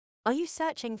Are you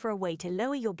searching for a way to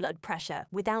lower your blood pressure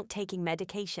without taking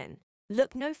medication?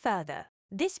 Look no further.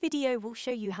 This video will show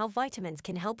you how vitamins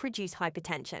can help reduce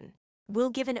hypertension.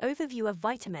 We'll give an overview of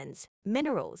vitamins,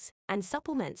 minerals, and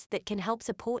supplements that can help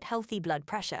support healthy blood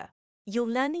pressure. You'll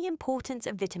learn the importance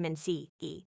of vitamin C,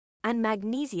 E, and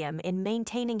magnesium in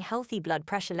maintaining healthy blood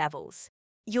pressure levels.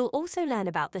 You'll also learn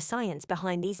about the science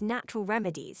behind these natural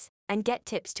remedies and get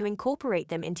tips to incorporate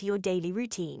them into your daily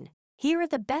routine. Here are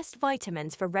the best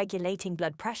vitamins for regulating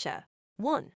blood pressure.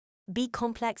 1.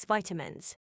 B-complex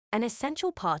vitamins. An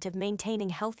essential part of maintaining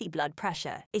healthy blood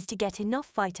pressure is to get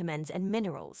enough vitamins and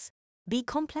minerals.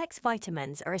 B-complex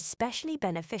vitamins are especially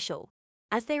beneficial,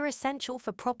 as they are essential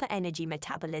for proper energy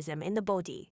metabolism in the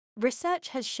body. Research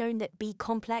has shown that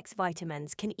B-complex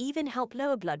vitamins can even help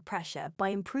lower blood pressure by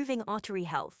improving artery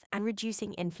health and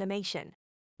reducing inflammation,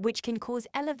 which can cause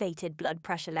elevated blood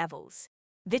pressure levels.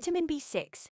 Vitamin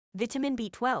B6, vitamin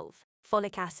B12,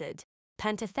 folic acid,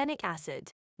 pantothenic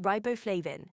acid,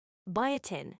 riboflavin,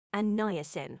 biotin, and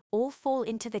niacin all fall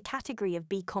into the category of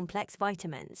B-complex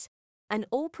vitamins, and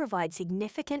all provide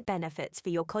significant benefits for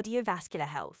your cardiovascular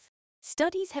health.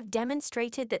 Studies have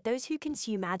demonstrated that those who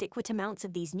consume adequate amounts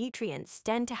of these nutrients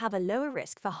tend to have a lower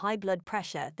risk for high blood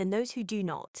pressure than those who do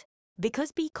not.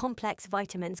 Because B-complex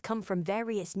vitamins come from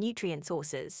various nutrient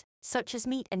sources, such as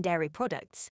meat and dairy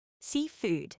products,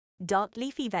 seafood, dark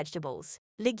leafy vegetables,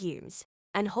 legumes,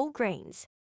 and whole grains,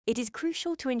 it is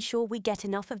crucial to ensure we get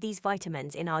enough of these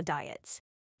vitamins in our diets.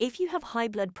 If you have high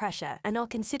blood pressure and are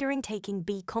considering taking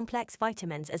B-complex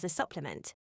vitamins as a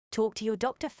supplement, talk to your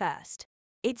doctor first.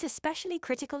 It's especially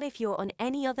critical if you're on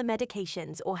any other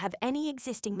medications or have any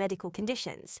existing medical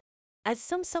conditions, as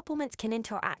some supplements can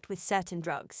interact with certain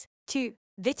drugs. 2.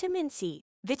 Vitamin C.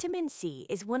 Vitamin C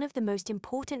is one of the most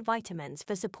important vitamins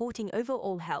for supporting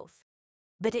overall health,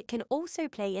 but it can also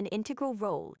play an integral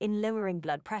role in lowering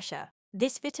blood pressure.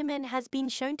 This vitamin has been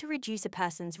shown to reduce a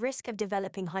person's risk of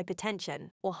developing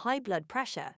hypertension or high blood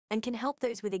pressure and can help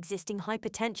those with existing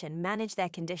hypertension manage their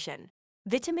condition.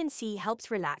 Vitamin C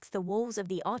helps relax the walls of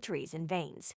the arteries and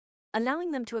veins,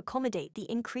 allowing them to accommodate the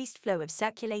increased flow of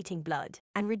circulating blood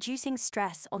and reducing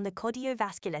stress on the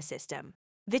cardiovascular system.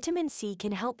 Vitamin C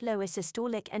can help lower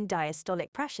systolic and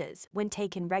diastolic pressures when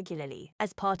taken regularly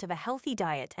as part of a healthy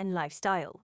diet and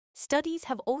lifestyle. Studies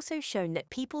have also shown that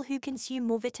people who consume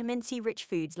more vitamin C-rich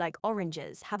foods like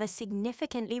oranges have a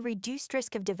significantly reduced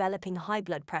risk of developing high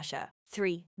blood pressure.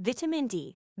 3. Vitamin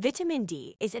D. Vitamin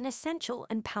D is an essential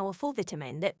and powerful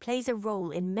vitamin that plays a role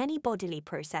in many bodily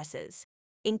processes,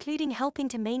 including helping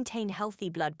to maintain healthy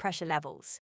blood pressure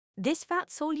levels. This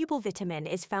fat-soluble vitamin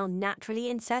is found naturally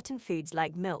in certain foods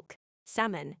like milk,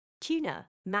 salmon, tuna,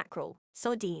 mackerel,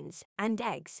 sardines, and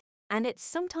eggs, and it's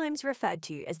sometimes referred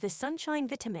to as the sunshine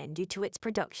vitamin due to its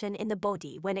production in the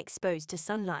body when exposed to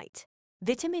sunlight.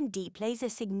 Vitamin D plays a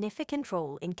significant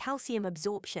role in calcium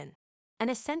absorption, an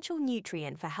essential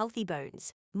nutrient for healthy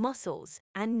bones, muscles,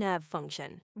 and nerve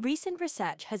function. Recent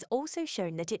research has also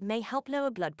shown that it may help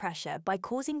lower blood pressure by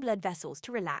causing blood vessels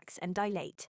to relax and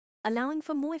dilate, allowing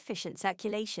for more efficient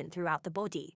circulation throughout the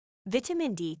body.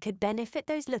 Vitamin D could benefit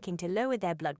those looking to lower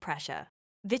their blood pressure.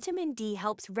 Vitamin D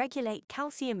helps regulate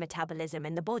calcium metabolism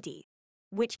in the body,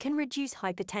 which can reduce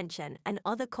hypertension and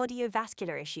other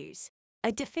cardiovascular issues.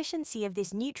 A deficiency of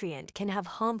this nutrient can have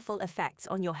harmful effects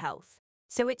on your health,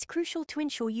 so it's crucial to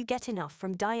ensure you get enough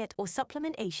from diet or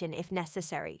supplementation if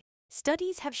necessary.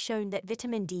 Studies have shown that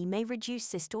vitamin D may reduce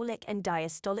systolic and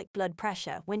diastolic blood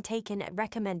pressure when taken at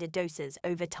recommended doses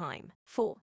over time.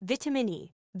 4. Vitamin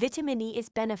E. Vitamin E is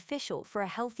beneficial for a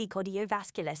healthy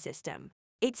cardiovascular system.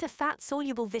 It's a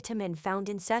fat-soluble vitamin found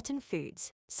in certain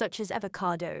foods, such as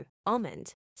avocado,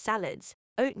 almond, salads,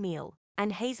 oatmeal,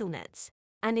 and hazelnuts,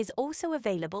 and is also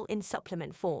available in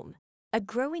supplement form. A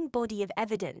growing body of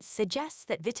evidence suggests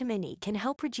that vitamin E can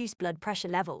help reduce blood pressure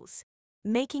levels,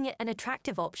 making it an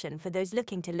attractive option for those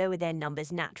looking to lower their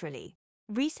numbers naturally.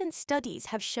 Recent studies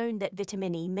have shown that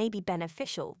vitamin E may be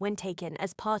beneficial when taken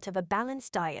as part of a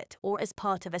balanced diet or as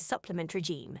part of a supplement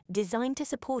regime designed to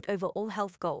support overall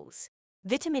health goals.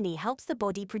 Vitamin E helps the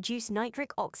body produce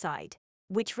nitric oxide,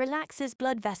 which relaxes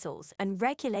blood vessels and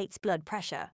regulates blood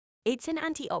pressure. It's an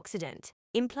antioxidant,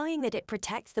 implying that it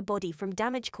protects the body from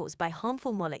damage caused by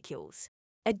harmful molecules.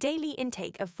 A daily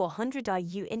intake of 400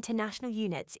 IU international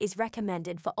units is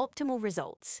recommended for optimal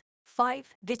results. 5.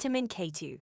 Vitamin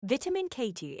K2. Vitamin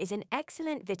K2 is an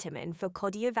excellent vitamin for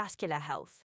cardiovascular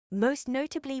health, most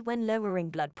notably when lowering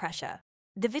blood pressure.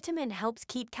 The vitamin helps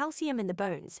keep calcium in the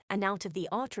bones and out of the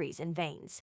arteries and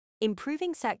veins,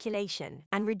 improving circulation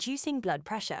and reducing blood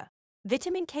pressure.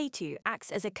 Vitamin K2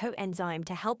 acts as a coenzyme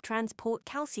to help transport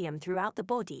calcium throughout the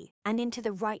body and into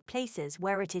the right places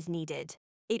where it is needed.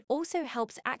 It also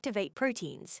helps activate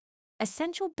proteins,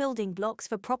 essential building blocks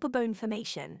for proper bone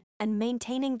formation, and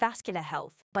maintaining vascular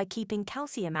health by keeping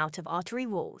calcium out of artery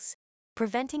walls,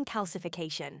 preventing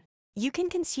calcification. You can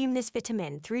consume this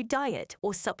vitamin through diet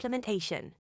or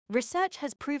supplementation. Research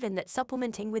has proven that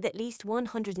supplementing with at least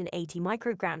 180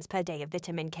 micrograms per day of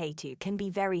vitamin K2 can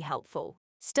be very helpful.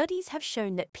 Studies have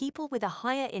shown that people with a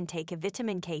higher intake of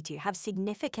vitamin K2 have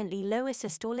significantly lower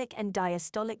systolic and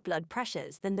diastolic blood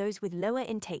pressures than those with lower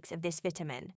intakes of this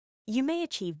vitamin. You may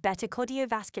achieve better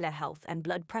cardiovascular health and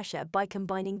blood pressure by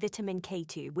combining vitamin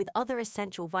K2 with other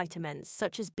essential vitamins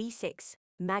such as B6,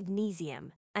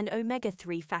 magnesium, and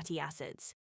omega-3 fatty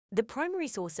acids. The primary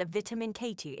source of vitamin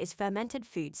K2 is fermented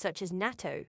foods such as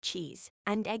natto, cheese,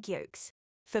 and egg yolks.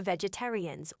 For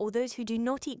vegetarians or those who do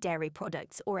not eat dairy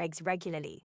products or eggs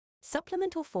regularly,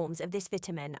 supplemental forms of this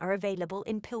vitamin are available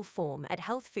in pill form at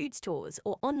health food stores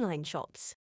or online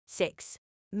shops. 6.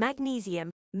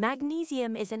 Magnesium.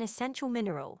 Magnesium is an essential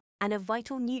mineral and a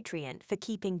vital nutrient for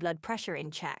keeping blood pressure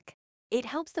in check. It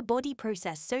helps the body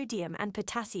process sodium and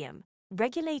potassium,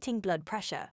 regulating blood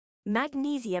pressure.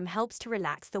 Magnesium helps to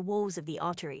relax the walls of the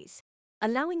arteries,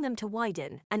 allowing them to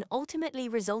widen and ultimately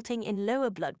resulting in lower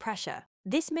blood pressure.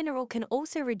 This mineral can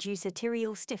also reduce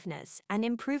arterial stiffness and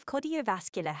improve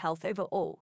cardiovascular health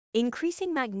overall.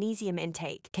 Increasing magnesium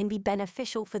intake can be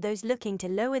beneficial for those looking to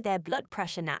lower their blood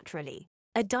pressure naturally.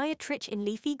 A diet rich in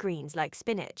leafy greens like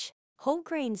spinach, whole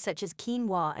grains such as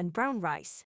quinoa and brown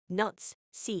rice, nuts,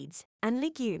 seeds, and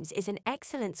legumes is an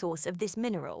excellent source of this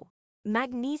mineral.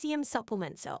 Magnesium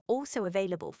supplements are also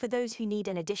available for those who need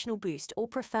an additional boost or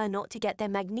prefer not to get their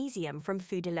magnesium from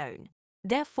food alone.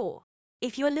 Therefore,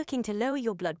 if you're looking to lower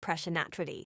your blood pressure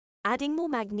naturally, adding more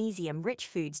magnesium-rich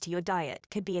foods to your diet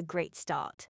could be a great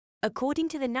start. According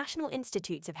to the National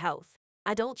Institutes of Health,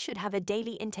 adults should have a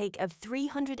daily intake of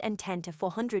 310 to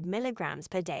 400 milligrams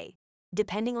per day,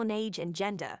 depending on age and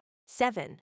gender.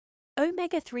 7.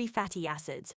 Omega-3 fatty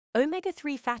acids.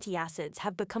 Omega-3 fatty acids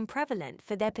have become prevalent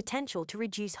for their potential to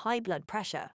reduce high blood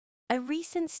pressure. A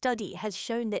recent study has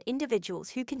shown that individuals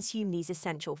who consume these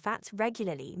essential fats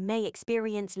regularly may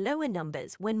experience lower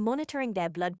numbers when monitoring their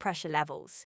blood pressure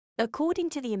levels. According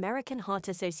to the American Heart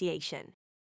Association,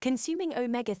 consuming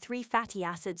omega-3 fatty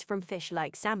acids from fish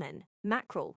like salmon,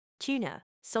 mackerel, tuna,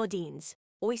 sardines,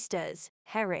 oysters,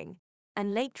 herring,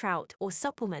 and lake trout or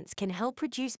supplements can help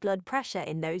reduce blood pressure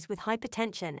in those with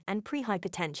hypertension and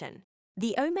prehypertension.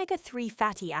 The omega-3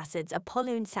 fatty acids are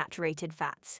polyunsaturated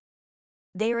fats.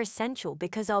 They are essential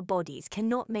because our bodies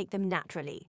cannot make them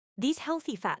naturally. These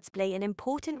healthy fats play an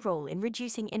important role in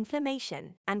reducing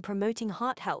inflammation and promoting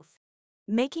heart health,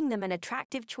 making them an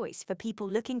attractive choice for people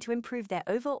looking to improve their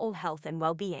overall health and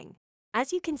well-being.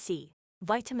 As you can see,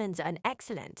 vitamins are an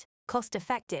excellent,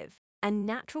 cost-effective, and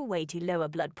natural way to lower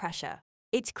blood pressure.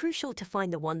 It's crucial to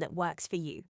find the one that works for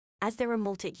you, as there are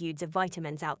multitudes of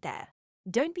vitamins out there.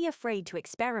 Don't be afraid to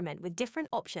experiment with different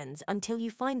options until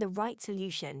you find the right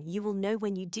solution. You will know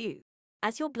when you do,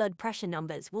 as your blood pressure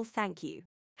numbers will thank you.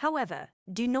 However,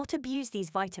 do not abuse these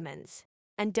vitamins.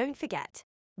 And don't forget,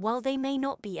 while they may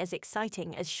not be as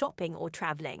exciting as shopping or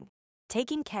traveling,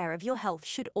 taking care of your health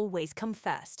should always come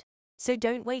first. So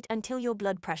don't wait until your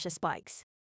blood pressure spikes.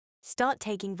 Start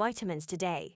taking vitamins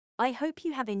today. I hope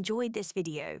you have enjoyed this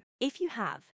video. If you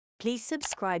have, please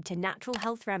subscribe to Natural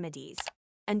Health Remedies.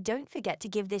 And don't forget to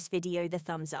give this video the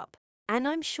thumbs up. And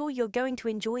I'm sure you're going to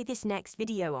enjoy this next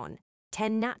video on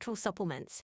 10 natural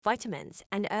supplements, vitamins,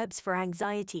 and herbs for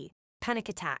anxiety, panic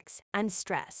attacks, and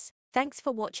stress. Thanks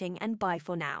for watching and bye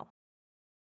for now.